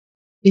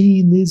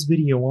In this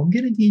video, I'm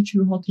gonna teach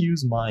you how to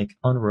use mic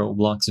on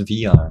Roblox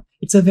VR.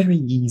 It's a very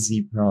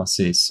easy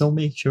process, so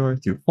make sure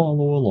to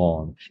follow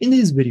along. In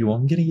this video,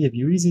 I'm gonna give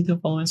you easy to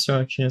follow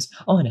instructions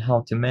on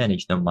how to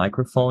manage the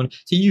microphone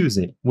to use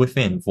it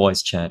within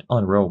voice chat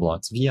on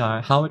Roblox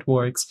VR, how it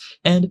works,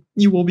 and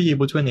you will be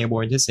able to enable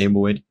or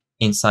disable it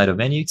inside of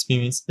any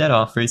experience that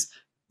offers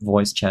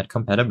voice chat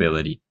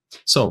compatibility.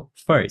 So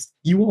first,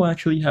 you will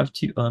actually have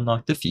to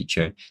unlock the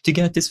feature. To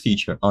get this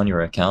feature on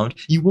your account,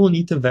 you will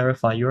need to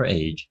verify your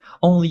age.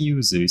 Only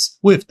users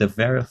with the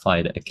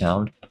verified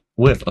account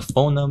with a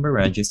phone number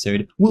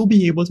registered will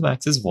be able to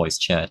access voice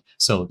chat.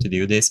 So to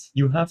do this,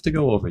 you have to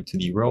go over to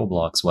the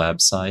Roblox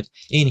website.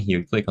 In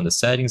here, click on the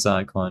settings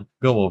icon,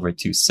 go over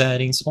to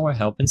settings or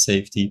help and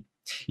safety.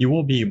 You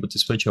will be able to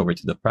switch over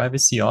to the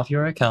privacy of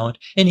your account,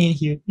 and in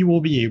here you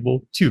will be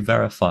able to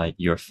verify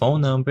your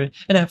phone number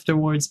and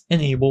afterwards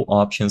enable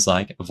options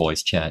like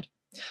voice chat.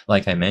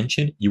 Like I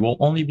mentioned, you will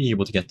only be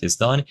able to get this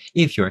done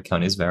if your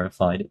account is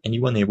verified and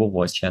you enable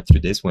voice chat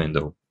through this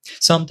window.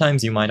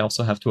 Sometimes you might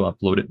also have to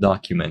upload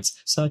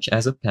documents, such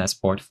as a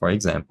passport, for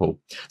example.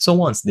 So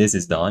once this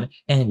is done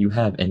and you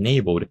have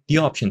enabled the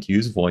option to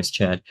use voice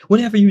chat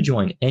whenever you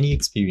join any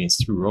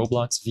experience through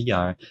Roblox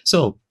VR,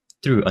 so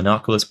through an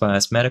Oculus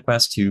Quest,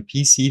 MetaQuest 2,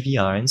 PC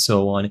VR, and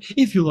so on,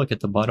 if you look at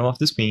the bottom of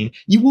the screen,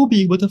 you will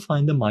be able to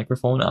find the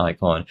microphone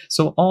icon.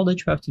 So all that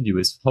you have to do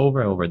is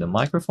hover over the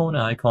microphone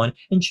icon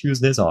and choose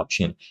this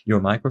option. Your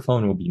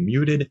microphone will be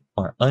muted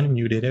or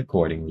unmuted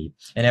accordingly.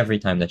 And every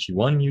time that you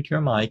unmute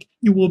your mic,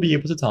 you will be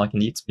able to talk in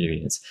the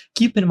experience.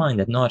 Keep in mind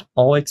that not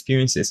all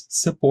experiences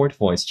support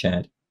voice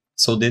chat.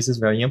 So this is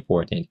very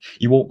important.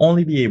 You will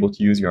only be able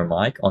to use your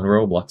mic on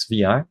Roblox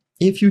VR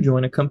if you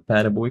join a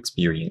compatible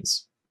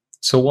experience.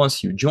 So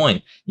once you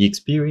join the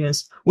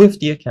experience with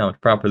the account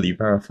properly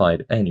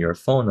verified and your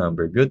phone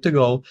number good to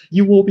go,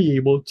 you will be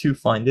able to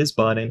find this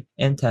button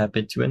and tap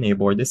it to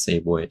enable or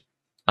disable it.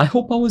 I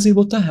hope I was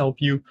able to help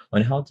you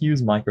on how to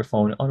use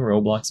microphone on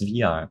Roblox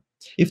VR.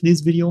 If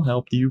this video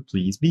helped you,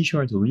 please be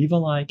sure to leave a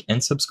like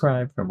and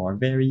subscribe for more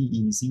very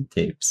easy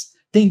tips.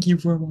 Thank you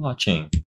for watching.